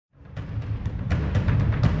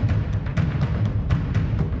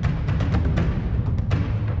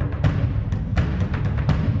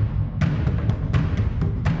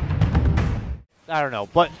I don't know.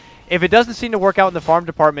 But if it doesn't seem to work out in the farm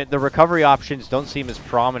department, the recovery options don't seem as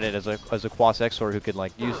prominent as a Quas Exor who could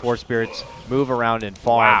like use Force Spirits, move around and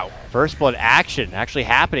farm. Wow. First blood action actually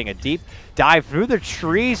happening. A deep dive through the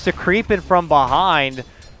trees to creep in from behind.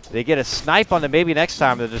 They get a snipe on the maybe next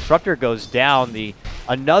time. The Disruptor goes down.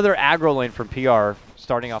 Another aggro lane from PR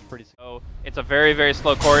starting off pretty. So it's a very, very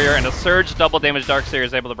slow courier, and a Surge double damage Darkseer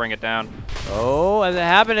is able to bring it down. Oh, and it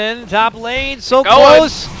happening. Top lane, so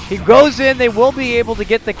close. He goes in. They will be able to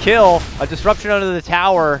get the kill. A disruption under the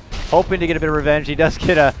tower, hoping to get a bit of revenge. He does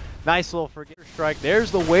get a nice little forgetter strike.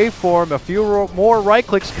 There's the waveform. A few more right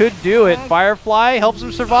clicks could do it. Firefly helps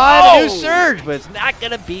him survive. A new Surge, but it's not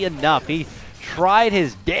going to be enough. He tried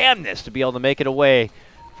his damnness to be able to make it away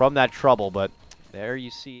from that trouble, but there you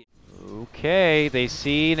see. Okay, they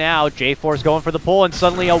see now J4's going for the pull, and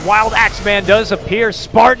suddenly a Wild Axeman does appear.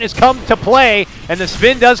 Spartan has come to play, and the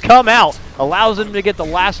spin does come out. Allows him to get the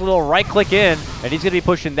last little right click in, and he's going to be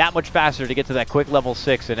pushing that much faster to get to that quick level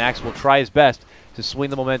 6, and Axe will try his best to swing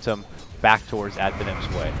the momentum back towards AD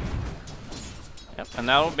FINEM's way. Yep, and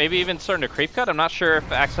now maybe even starting to creep cut. I'm not sure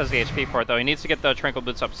if Axe has the HP for it, though. He needs to get the Tranquil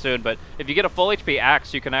Boots up soon, but if you get a full HP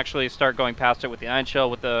Axe, you can actually start going past it with the Iron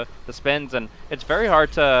Shell, with the spins, and it's very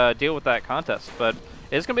hard to deal with that contest. But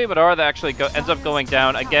it's going to be Madara that actually ends up going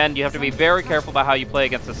down. Again, you have to be very careful about how you play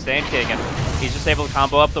against the Stand King, and he's just able to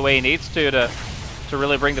combo up the way he needs to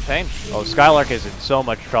really bring the pain. Oh, SkyLark is in so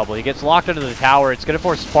much trouble. He gets locked under the tower. It's going to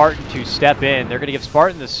force Spartan to step in. They're going to give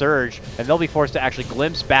Spartan the Surge, and they'll be forced to actually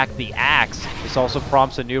glimpse back the Axe. This also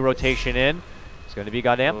prompts a new rotation in. It's going to be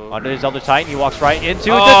goddamn under his Elder Titan. He walks right into it. It's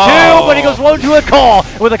a 2, but he goes low to a call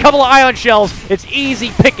with a couple of Ion Shells. It's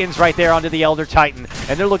easy pickings right there onto the Elder Titan,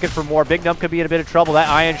 and they're looking for more. BTS could be in a bit of trouble. That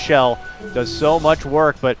Ion Shell does so much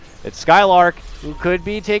work, but it's SkyLark who could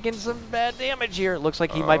be taking some bad damage here. It looks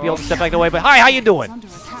like he might be able to step back away, but hi, how you doing?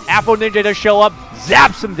 AF.Ninja does show up,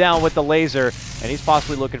 zaps him down with the laser, and he's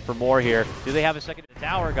possibly looking for more here. Do they have a second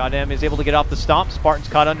tower? Goddamn, he's able to get off the stomp. Spartan's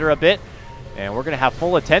caught under a bit, and we're going to have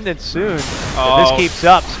full attendance soon. If this keeps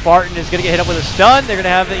up, Spartan is going to get hit up with a stun. They're going to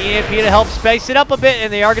have the EMP to help space it up a bit,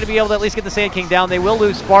 and they are going to be able to at least get the Sand King down. They will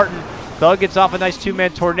lose Spartan. ThuG gets off a nice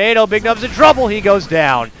 2-man tornado. BTS in trouble. He goes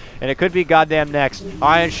down. And it could be goddamn next.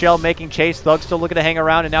 Ion Shell making chase. ThuG still looking to hang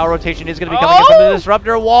around, and now rotation is going to be coming in from the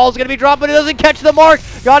Disruptor. Wall's going to be dropped, but it doesn't catch the mark.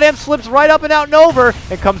 Goddamn slips right up and out and over,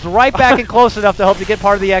 and comes right back and close enough to hope to get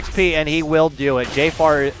part of the XP, and he will do it.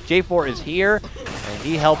 J4 is here, and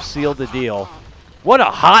he helps seal the deal. What a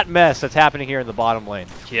hot mess that's happening here in the bottom lane.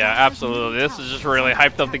 Yeah, absolutely. This is just really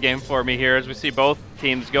hyped up the game for me here as we see both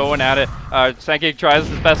teams going at it. Sand King tries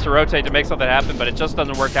his best to rotate to make something happen, but it just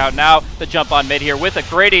doesn't work out. Now the jump on mid here with a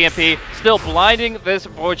great EMP, still blinding this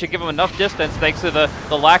Void to give him enough distance thanks to the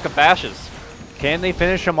lack of bashes. Can they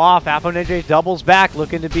finish him off? AF.Ninja doubles back,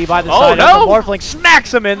 looking to be by the side of the Morphling,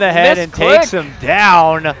 smacks him in the head and takes him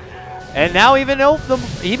down. And now even though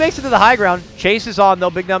he makes it to the high ground, Chase is on though.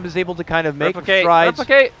 BTS is able to kind of make strides.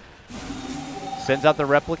 Replicate. Sends out the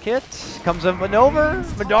replicate. Comes up and over.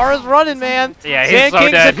 Madara's running, man. Yeah, he's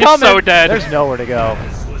so dead. He's so dead. There's nowhere to go.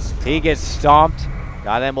 He gets stomped.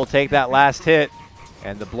 Goddamn will take that last hit.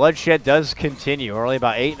 And the bloodshed does continue. We're only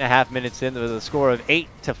about 8.5 minutes in with a score of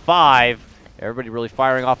 8-5. Everybody really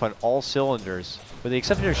firing off on all cylinders. With the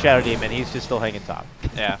exception of Shadow Demon, he's just still hanging top.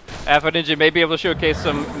 Yeah. AF.Ninja may be able to showcase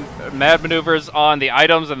some mad maneuvers on the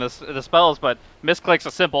items and the spells, but misclicks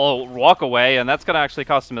a simple walk away, and that's going to actually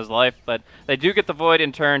cost him his life. But they do get the Void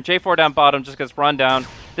in turn. J4 down bottom just gets run down.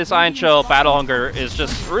 This Iron Shell Battle Hunger is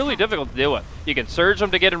just really difficult to deal with. You can surge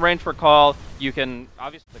them to get in range for call. You can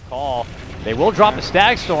obviously call. They will drop a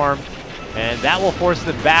Stag Storm, and that will force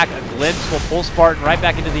them back. A glimpse will pull Spartan right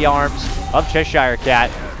back into the arms of Cheshire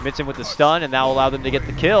Cat. Commits him with the stun, and that will allow them to get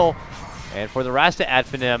the kill. And for the rest of AD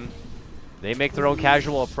FINEM, they make their own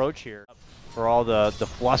casual approach here for all the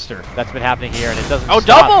fluster that's been happening here, and it doesn't stop.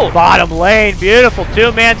 Double! Bottom lane, beautiful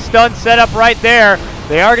 2-man stun setup right there.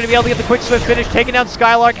 They are going to be able to get the quick swift finish, taking down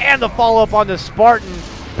SkyLark, and the follow-up on the Spartan.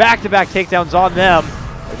 Back-to-back takedowns on them.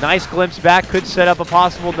 A nice glimpse back could set up a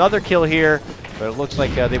possible another kill here. But it looks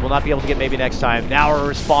like they will not be able to get maybe next time. Now a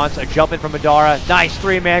response, a jump in from Madara. Nice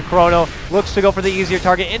 3-man chrono. Looks to go for the easier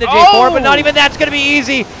target into J4, but not even that's going to be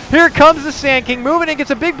easy. Here comes the Sand King, moving and gets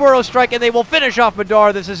a big burrow strike, and they will finish off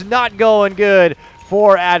Madara. This is not going good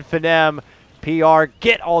for AD FINEM. PR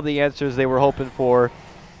get all the answers they were hoping for.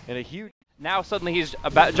 And a huge... Now suddenly he's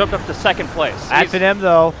jumped up to second place. AD FINEM,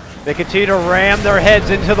 though, they continue to ram their heads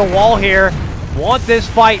into the wall here. Want this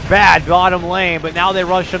fight bad, bottom lane, but now they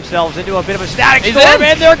rush themselves into a bit of a static storm,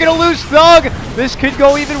 and they're going to lose ThuG. This could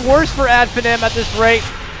go even worse for AD FINEM at this rate.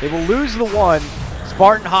 They will lose the one.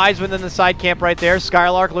 Spartan hides within the side camp right there.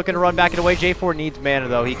 SkyLark looking to run back and away. J4 needs mana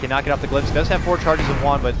though. He cannot get off the glimpse. Does have 4 charges of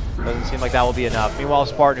 1, but doesn't seem like that will be enough. Meanwhile,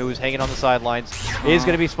 Spartan, who is hanging on the sidelines, is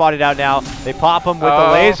going to be spotted out now. They pop him with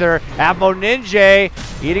the laser. AF.Ninja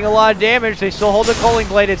eating a lot of damage. They still hold the Culling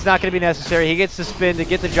Blade. It's not going to be necessary. He gets the spin to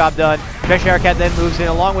get the job done. chshrct then moves in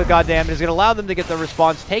along with Goddamn. It is going to allow them to get the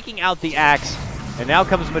response, taking out the axe. And now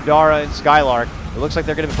comes Madara and SkyLark. It looks like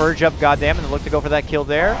they're going to purge up Goddamn and look to go for that kill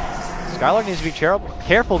there. SkyLark needs to be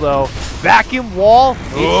careful though. Vacuum wall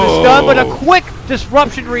needs to stun, but a quick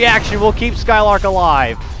disruption reaction will keep SkyLark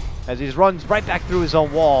alive. As he runs right back through his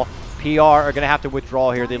own wall, PR are going to have to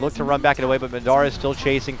withdraw here. They look to run back and away, but Madara is still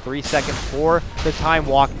chasing. 3 seconds for the time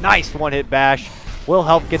walk. Nice one-hit bash. Will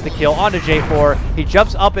help get the kill onto J4. He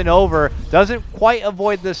jumps up and over. Doesn't quite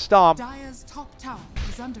avoid the stomp,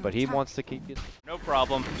 but he wants to keep getting. No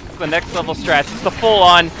problem. It's the next level strat. It's the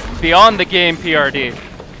full-on, beyond the game PRD.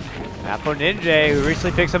 AF.Ninja, who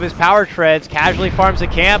recently picks up his power treads, casually farms the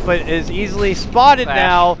camp, but is easily spotted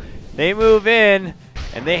now. They move in,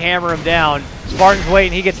 and they hammer him down. Spartan's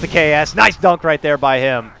waiting, he gets the KS. Nice dunk right there by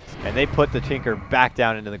him. And they put the Tinker back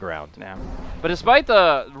down into the ground. Yeah. But despite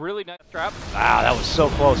the really nice trap. Wow, that was so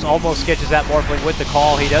close. Almost sketches that Morphling with the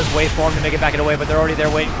call. He does wait for him to make it back and away, but they're already there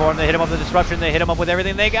waiting for him. They hit him up with the disruption. They hit him up with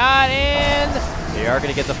everything they got, and they are going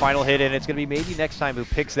to get the final hit in. It's going to be maybe next time who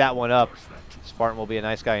picks that one up. Spartan will be a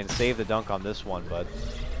nice guy and save the dunk on this one, but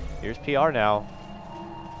here's PR now.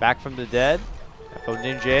 Back from the dead.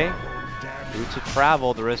 AF.Ninja, route to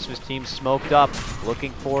travel. The rest of his team smoked up,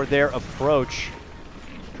 looking for their approach.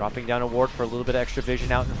 Dropping down a ward for a little bit of extra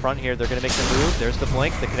vision out in front here. They're going to make the move. There's the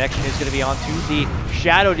blink. The connection is going to be onto the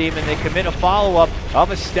Shadow Demon. They commit a follow-up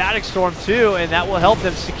of a Static Storm too, and that will help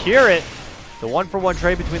them secure it. The 1-for-1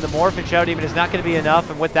 trade between the Morph and Shadow Demon is not going to be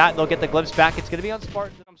enough, and with that, they'll get the glimpse back. It's going to be on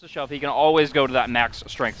Spartan. When it comes to shove, he can always go to that max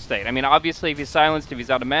strength state. I mean, obviously, if he's silenced, if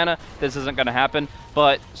he's out of mana, this isn't going to happen,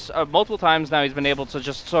 but multiple times now he's been able to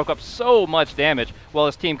just soak up so much damage while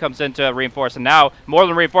his team comes in to reinforce, and now, more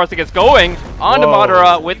than reinforce, it gets going onto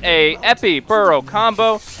Madara with a Epi Burrow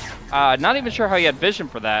combo. Not even sure how he had vision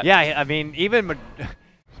for that. Yeah, I mean, even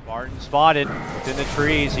Spartan spotted within the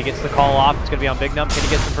trees. He gets the call off. It's going to be on Bignum. Can he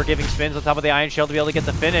get some forgiving spins on top of the Iron Shell to be able to get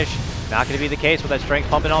the finish? Not going to be the case with that strength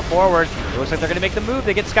pumping on forward. It looks like they're going to make the move.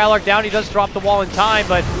 They get SkyLark down. He does drop the wall in time,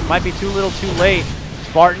 but might be too little too late.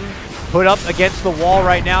 Spartan put up against the wall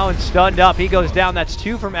right now and stunned up. He goes down. That's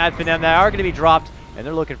 2 from AD FINEM that are going to be dropped, and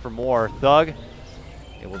they're looking for more. ThuG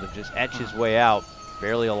able to just etch his way out,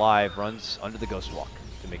 barely alive, runs under the Ghost Walk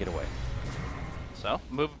to make it away. So,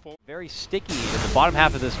 moving forward. Very sticky in the bottom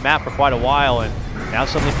half of this map for quite a while, and now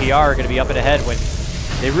suddenly PR are going to be up and ahead when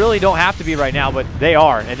they really don't have to be right now, but they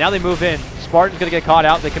are. And now they move in. Spartan's going to get caught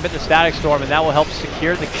out. They commit the Static Storm, and that will help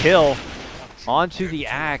secure the kill onto the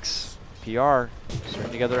Axe. PR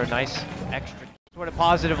starting together a nice extra. Sort of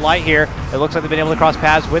positive light here. It looks like they've been able to cross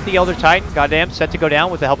paths with the Elder Titan. Goddamn, set to go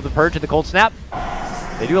down with the help of the Purge and the Cold Snap.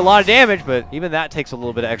 They do a lot of damage, but even that takes a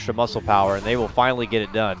little bit of extra muscle power, and they will finally get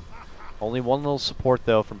it done. Only one little support,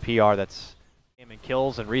 though, from PR that's in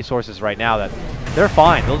kills and resources right now that they're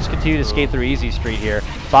fine. They'll just continue to skate through easy street here.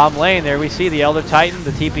 Bottom lane, there we see the Elder Titan,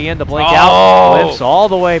 the TP in, the blink out. Flips all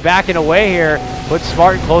the way back and away here. Puts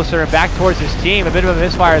Spartan closer and back towards his team. A bit of a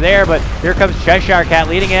misfire there, but here comes chshrct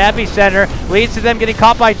leading an epicenter. Leads to them getting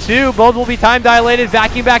caught by 2. Both will be time dilated.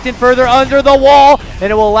 Vacuum backed in further under the wall,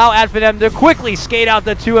 and it will allow AD FINEM to quickly skate out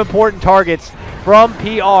the 2 important targets from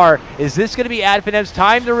PR. Is this going to be AD FINEM's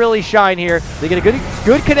time to really shine here? They get a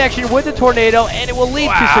good connection with the Tornado, and it will lead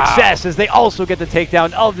to success as they also get the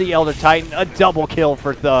takedown of the Elder Titan. A double kill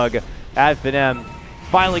for ThuG. AD FINEM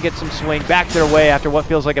finally get some swing back their way after what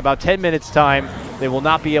feels like about 10 minutes time. They will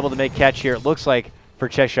not be able to make catch here. It looks like for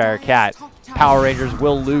chshrct, Power Rangers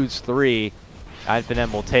will lose 3. AD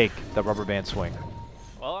FINEM will take the rubber band swing.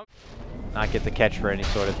 Well, not get the catch for any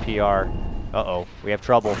sort of PR. Uh-oh, we have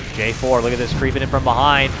trouble. J4, look at this, creeping in from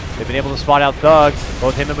behind. They've been able to spot out ThuG.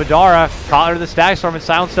 Both him and Madara caught under the Static Storm and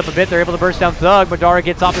silenced up a bit. They're able to burst down ThuG. Madara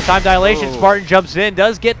gets off the time dilation. Spartan jumps in,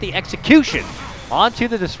 does get the execution onto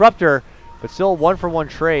the Disruptor, but still a 1-for-1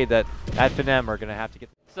 trade that AD FINEM are going to have to get.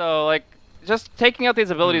 So, like, just taking out these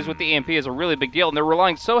abilities with the EMP is a really big deal, and they're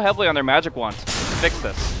relying so heavily on their magic wands to fix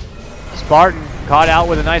this. Spartan caught out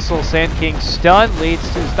with a nice little Sand King stun, leads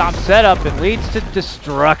to stop setup and leads to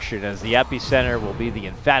destruction, as the epicenter will be the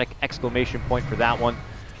emphatic exclamation point for that one.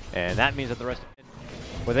 And that means that the rest of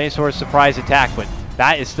it with any sort of surprise attack, but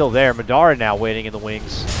that is still there. Madara now waiting in the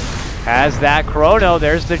wings. has that chrono.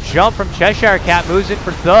 There's the jump from Chshrct, moves in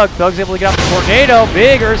for ThuG. ThuG's able to get off the tornado.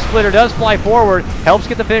 Big Earth Splitter does fly forward, helps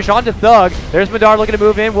get the finish onto ThuG. There's Madara looking to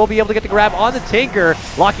move in, will be able to get the grab on the Tinker,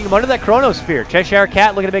 locking him under that chronosphere.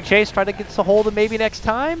 Chshrct looking to make chase, trying to get a hold of maybe next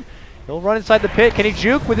time. He'll run inside the pit. Can he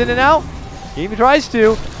juke within and out? He even tries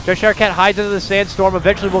to. Chshrct hides into the sandstorm.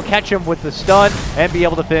 Eventually will catch him with the stun and be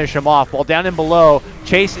able to finish him off. While down and below,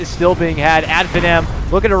 chase is still being had. AD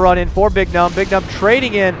FINEM looking to run in for Bignum. Bignum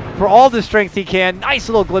trading in for all the strength he can. Nice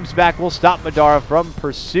little glimpse back will stop Madara from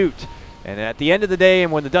pursuit. And at the end of the day,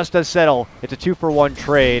 and when the dust does settle, it's a 2-for-1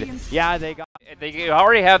 trade. Yeah, They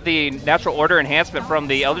already have the natural order enhancement from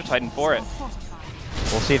the Elder Titan for it.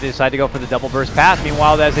 We'll see if they decide to go for the double burst pass.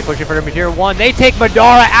 Meanwhile, as they push it for Material 1, they take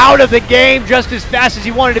Madara out of the game just as fast as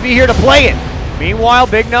he wanted to be here to play it. Meanwhile,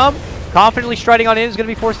 Bignum, confidently striding on in, is going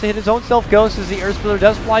to be forced to hit his own self-ghost as the Earth Splitter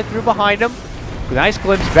does fly through behind him. Nice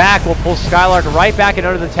glimpse back will pull SkyLark right back and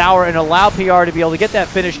under the tower and allow PR to be able to get that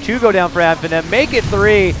finish to go down for AD FINEM. Make it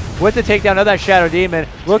 3 with the takedown of that Shadow Demon.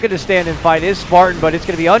 Looking to stand and fight is Spartan, but it's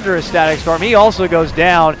going to be under a Static Storm. He also goes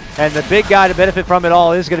down, and the big guy to benefit from it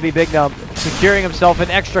all is going to be Bignum, securing himself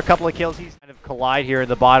an extra couple of kills. He's kind of collide here in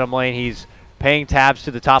the bottom lane. He's paying tabs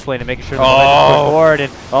to the top lane and making sure the lane is pushed forward.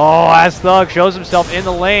 And as ThuG shows himself in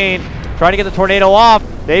the lane, trying to get the tornado off.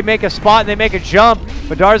 They make a spot and they make a jump.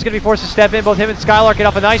 Madara's going to be forced to step in. Both him and SkyLark get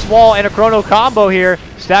off a nice wall and a chrono combo here.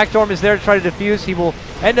 Stack Storm is there to try to defuse. He will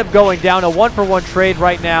end up going down. A 1-for-1 trade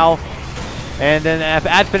right now. And then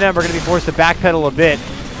AD FINEM are going to be forced to backpedal a bit.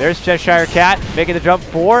 There's Chshrct making the jump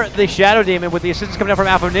for the Shadow Demon with the assistance coming up from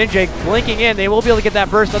AF.ThuG. Blinking in. They will be able to get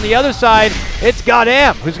that burst. On the other side, it's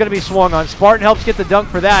Goddamn who's going to be swung on. Spartan helps get the dunk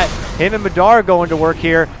for that. Him and Madara going to work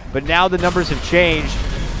here. But now the numbers have changed.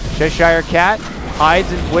 Chshrct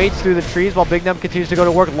hides and waits through the trees while Bignum continues to go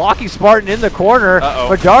to work, locking Spartan in the corner.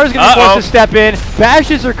 Madara's going to be forced to step in.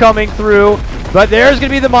 Bashes are coming through, but there's going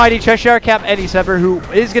to be the mighty Chshrct Eddie Sepper, who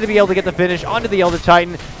is going to be able to get the finish onto the Elder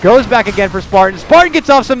Titan. Goes back again for Spartan. Spartan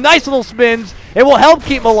gets off some nice little spins. It will help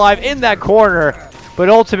keep him alive in that corner, but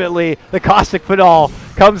ultimately the Caustic Finale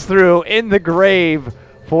comes through in the grave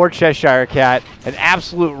for Chshrct. An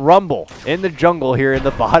absolute rumble in the jungle here in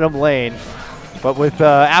the bottom lane. But with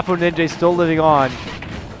AF.ThuG still living on,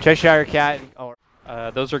 Chshrct...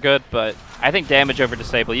 Those are good, but I think damage over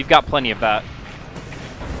disable. You've got plenty of that.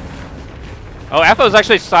 Oh, Afo's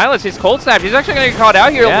actually silenced. He's cold snapped. He's actually going to get caught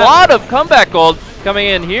out here. Yeah. A lot of comeback gold coming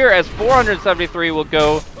in here as 473 will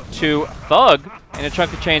go to ThuG and a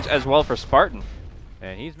chunk of change as well for Spartan.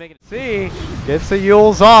 And he's making it see. Gets the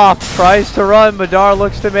Yules off. Tries to run. Madara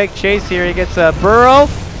looks to make chase here. He gets a burrow.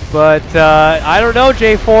 But I don't know,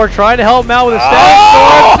 J4 trying to help him out with a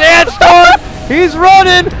Static Storm. Sandstorm! He's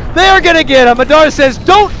running! They're going to get him. Madara says,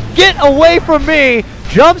 don't get away from me.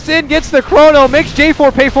 Jumps in, gets the chrono, makes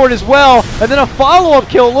J4 pay for it as well. And then a follow-up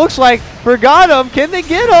kill looks like forgot him. Can they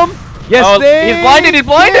get him? Yes, he's blinded, he's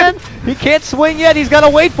blinded! He can't swing yet, he's got to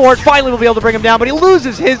wait for it. Finally, we'll be able to bring him down, but he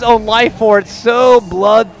loses his own life for it. So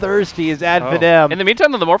bloodthirsty is AD FINEM. In the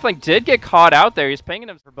meantime, the Morphling did get caught out there. He's pinging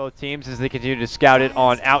him for both teams as they continue to scout it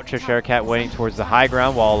on out. Chshrct waiting towards the high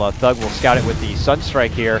ground, while ThuG will scout it with the Sunstrike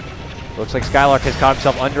here. Looks like SkyLark has caught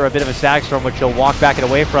himself under a bit of a Static Storm, which he'll walk back and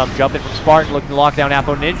away from. Jumping from Spartan, looking to lock down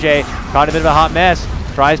AF.ThuG. Caught a bit of a hot mess.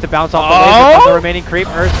 Tries to bounce off the laser from the remaining creep.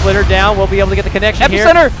 Earth Splitter down. We'll be able to get the connection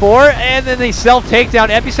Epicenter. Here. 4, and then the self-takedown.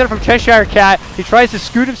 Epicenter from Chshrct. He tries to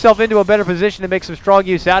scoot himself into a better position to make some strong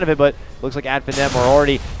use out of it, but looks like AD FINEM are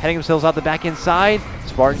already heading themselves out the back inside.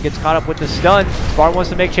 Spartan gets caught up with the stun. Spartan wants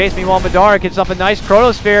to make chase. Meanwhile, Madara gets up a nice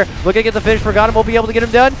chronosphere. Looking to get the finish. Forgotten will be able to get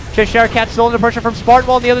him done. Chshrct still under pressure from Spartan.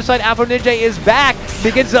 While on the other side, AF.ThuG is back.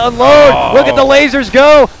 Begins to unload. Look at the lasers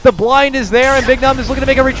go. The blind is there, and Bignum is looking to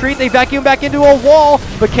make a retreat. They vacuum back into a wall,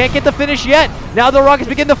 but can't get the finish yet. Now the rockets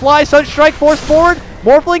begin to fly. Sunstrike forced forward.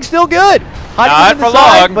 Morphling still good. Not for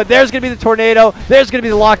long. But there's going to be the tornado. There's going to be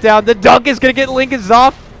the lockdown. The dunk is going to get Lincoln's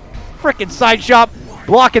off. Frickin' side shop.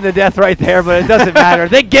 Blocking the death right there, but it doesn't matter.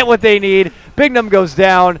 They get what they need. Bignum goes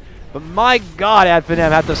down. But my God, AD FINEM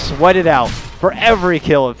have to sweat it out for every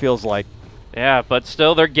kill, it feels like. Yeah, but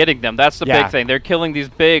still they're getting them. That's the big thing. They're killing these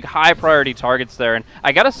big, high-priority targets there. And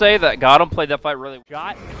I got to say that Gotham played that fight really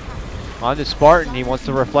well. On to Spartan. He wants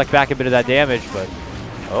to reflect back a bit of that damage, but...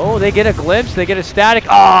 Oh, they get a glimpse. They get a static.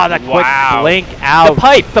 Ah, that quick blink out.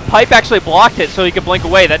 The pipe actually blocked it so he could blink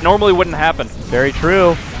away. That normally wouldn't happen. Very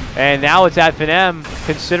true. And now it's AD FINEM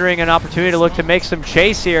considering an opportunity to look to make some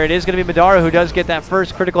chase here. It is going to be Madara who does get that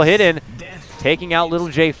first critical hit in, taking out little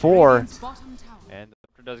J4. And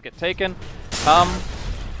does get taken. Yeah,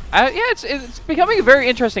 it's becoming a very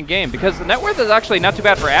interesting game because the net worth is actually not too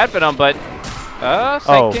bad for AD FINEM, but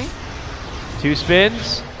sinking. Two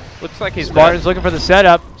spins. Looks like he's Spartan's looking for the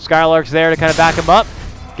setup. SkyLark's there to kind of back him up.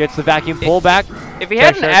 Gets the vacuum pullback. If he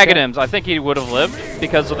had an Aghanims, I think he would have lived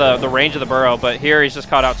because of the range of the burrow, but here he's just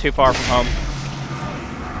caught out too far from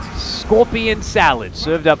home. Scorpion Salad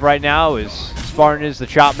served up right now as Spartan is the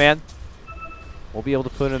chop man. We'll be able to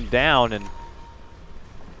put him down, and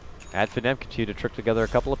AD FINEM continue to trick together a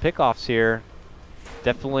couple of pickoffs here.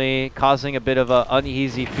 Definitely causing a bit of an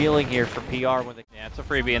uneasy feeling here for PR when they... Yeah, it's a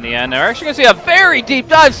freebie in the end. They're actually going to see a very deep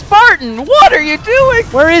dive. Spartan, what are you doing?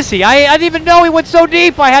 Where is he? I didn't even know he went so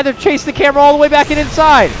deep. I had to chase the camera all the way back and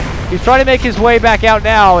inside. He's trying to make his way back out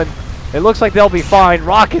now, and it looks like they'll be fine.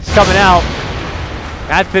 Rockets coming out.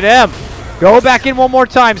 AD FINEM go back in one more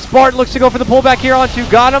time. Spartan looks to go for the pullback here onto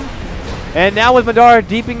Got him. And now with Madara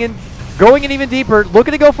going in even deeper,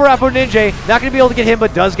 looking to go for AF.Ninja. Not going to be able to get him,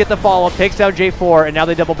 but does get the follow-up. Takes down J4, and now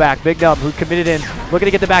they double back. BTS, who committed in, looking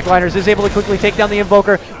to get the backliners, is able to quickly take down the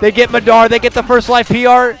Invoker. They get Madara, they get the first life.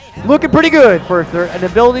 PR looking pretty good for an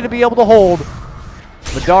ability to be able to hold.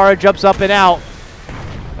 Madara jumps up and out.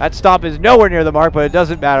 That stomp is nowhere near the mark, but it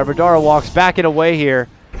doesn't matter. Madara walks back and away here.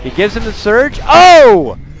 He gives him the surge.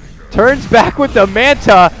 Oh! Turns back with the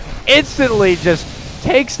Manta. Instantly just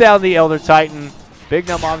takes down the Elder Titan.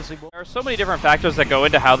 BTS obviously. There are so many different factors that go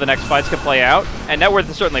into how the next fights could play out, and Networth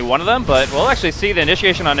is certainly one of them, but we'll actually see the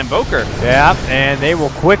initiation on Invoker. Yeah, and they will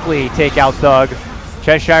quickly take out ThuG.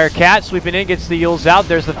 ChshrC sweeping in, gets the Yules out.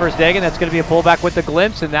 There's the first Dagon. That's going to be a pullback with the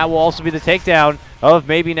Glimpse, and that will also be the takedown of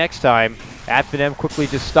maybe next time. AD FINEM quickly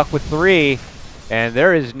just stuck with 3, and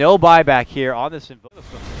there is no buyback here on this Invoker.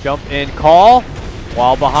 Jump in call,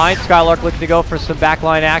 while behind, SkyLark looking to go for some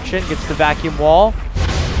backline action, gets the vacuum wall.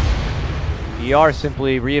 PR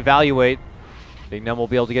simply reevaluate. BTS will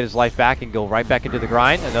be able to get his life back and go right back into the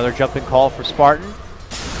grind. Another jump in call for Spartan.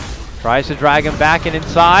 Tries to drag him back and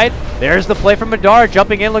inside. There's the play from Madara.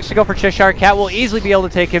 Jumping in, looks to go for ChshrC. Will easily be able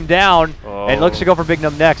to take him down. Oh. And looks to go for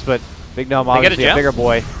BTS next, but BTS obviously a bigger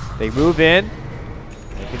boy. They move in.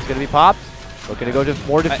 Think it's going to be popped. Looking to go to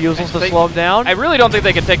more defusals to slow him down. I really don't think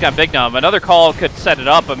they can take down BTS. Another call could set it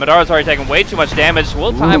up, but Madara's already taken way too much damage.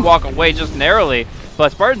 Will time walk away just narrowly,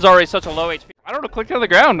 but Spartan's already such a low HP. I don't know, clicked on the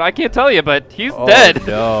ground. I can't tell you, but he's dead.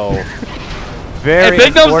 No. Very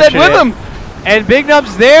and BTS dead with him. And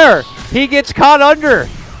BTS there. He gets caught under.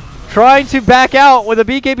 Trying to back out with a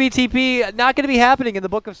BKB TP. Not going to be happening in the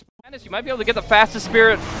book of... You might be able to get the fastest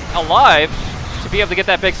spirit alive to be able to get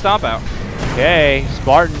that big stomp out. Okay,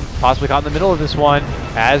 Spartan possibly caught in the middle of this one.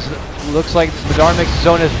 As looks like Madara makes his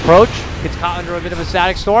own approach. Gets caught under a bit of a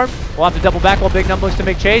static storm. We'll have to double back while BTS looks to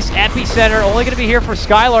make chase. Epicenter only going to be here for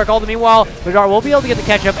SkyLark. All the meanwhile, Madara will be able to get the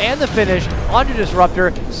catch up and the finish onto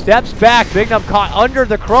Disruptor. Steps back. BTS caught under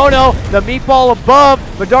the Chrono. The meatball above.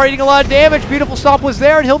 Madara eating a lot of damage. Beautiful stomp was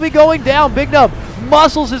there, and he'll be going down. BTS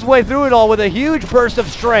muscles his way through it all with a huge burst of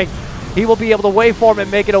strength. He will be able to waveform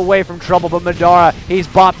and make it away from trouble, but Madara, he's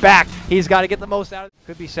bought back. He's got to get the most out of it.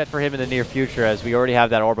 Could be set for him in the near future, as we already have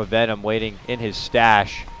that Orb of Venom waiting in his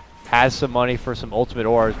stash. Has some money for some ultimate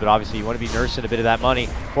orbs, but obviously you want to be nursing a bit of that money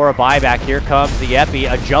for a buyback. Here comes the Epi,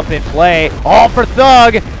 a jump in play, all for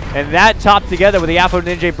ThuG, and that topped together with the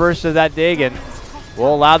AF.Ninja burst of that Dagon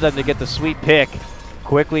will allow them to get the sweet pick.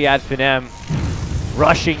 Quickly AD FINEM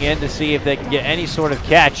rushing in to see if they can get any sort of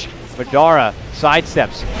catch. Madara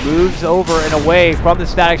sidesteps, moves over and away from the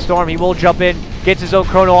static storm. He will jump in, gets his own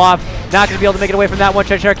Chrono off. Not going to be able to make it away from that one.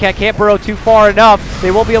 ChshrC can't burrow too far enough.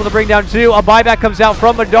 They won't be able to bring down 2. A buyback comes out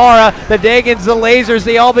from Madara. The Dagons, the lasers,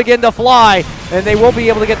 they all begin to fly, and they won't be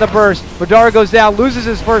able to get the burst. Madara goes down, loses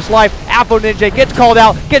his first life. AF.Ninja gets called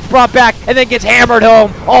out, gets brought back, and then gets hammered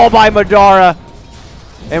home, all by Madara.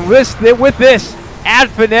 And with this, AD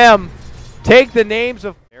FINEM take the names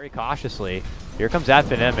of very cautiously. Here comes AD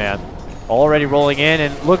FINEM, man. Already rolling in,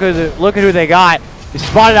 and look at who they got. He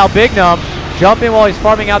spotted out BTS, jumping while he's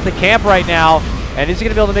farming out the camp right now. And is he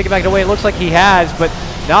going to be able to make it back away? It looks like he has, but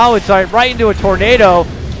now it's right into a tornado.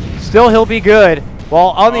 Still, he'll be good.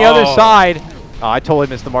 While on the other side, I totally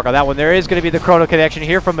missed the mark on that one. There is going to be the Chrono connection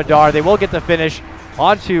here from Madara. They will get the finish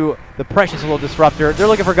onto the precious little Disruptor. They're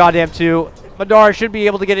looking for goddamn 2. Madara should be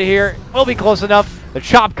able to get it here. Will be close enough. The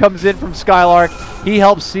chop comes in from SkyLark. He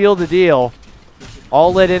helps seal the deal.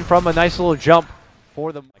 All lit in from a nice little jump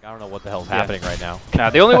for them. Like, I don't know what the hell's happening right now.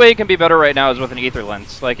 The only way it can be better right now is with an Ether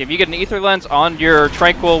Lens. Like, if you get an Ether Lens on your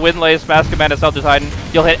Tranquil, Windlace, Mask of Madness, Elder Titan,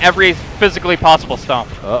 you'll hit every physically possible stomp.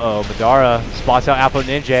 Uh-oh, Madara spots out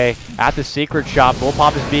AF.Ninja at the secret shop. Will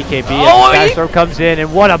pop his BKB Oh, as the Stackstorm comes in,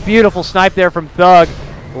 and what a beautiful snipe there from ThuG,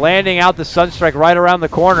 landing out the Sunstrike right around the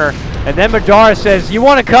corner. And then Madara says, you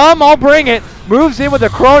want to come? I'll bring it. Moves in with a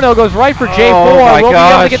Chrono, goes right for J4. Will be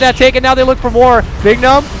able to get that taken. Now they look for more.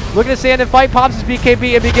 BTS looking to stand and fight, pops his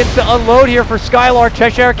BKB and begins to unload here for SkyLark.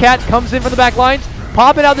 ChshrC comes in from the back lines,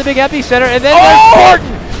 popping out the big epicenter, and then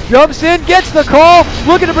Spartan jumps in, gets the call,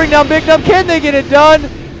 looking to bring down Bignum. Can they get it done?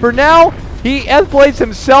 For now, he plays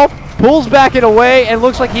himself, pulls back and away, and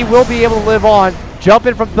looks like he will be able to live on.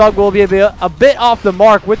 Jumping from ThuG will be a bit off the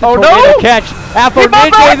mark with the tornado catch.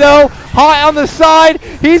 AF.Ninje though, high on the side.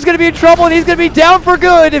 He's going to be in trouble, and he's going to be down for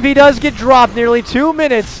good if he does get dropped. Nearly 2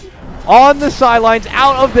 minutes on the sidelines,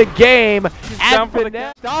 out of the game. AD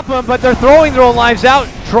FINEM stop him, but they're throwing their own lives out,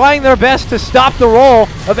 trying their best to stop the roll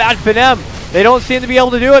of AD FINEM. They don't seem to be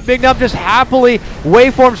able to do it. Bignum just happily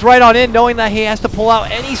waveforms right on in, knowing that he has to pull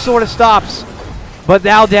out any sort of stops. But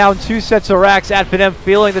now down 2 sets of racks. AD FINEM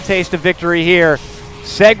feeling the taste of victory here.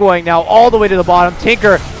 Segueing now all the way to the bottom.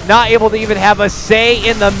 Tinker not able to even have a say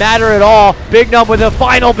in the matter at all. Bignum with a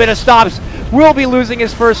final bit of stops will be losing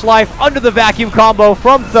his first life under the vacuum combo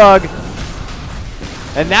from ThuG.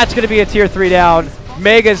 And that's going to be a tier 3 down.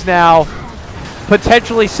 Megas now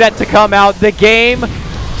potentially set to come out. The game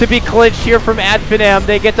to be clinched here from AD FINEM.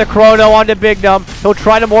 They get the chrono onto Bignum. He'll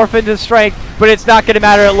try to morph into strength, but it's not going to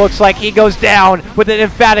matter. It looks like he goes down with an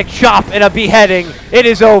emphatic chop and a beheading. It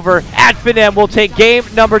is over. AD FINEM will take game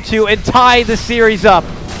number 2 and tie the series up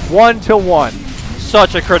 1-1.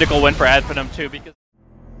 Such a critical win for AD FINEM too, because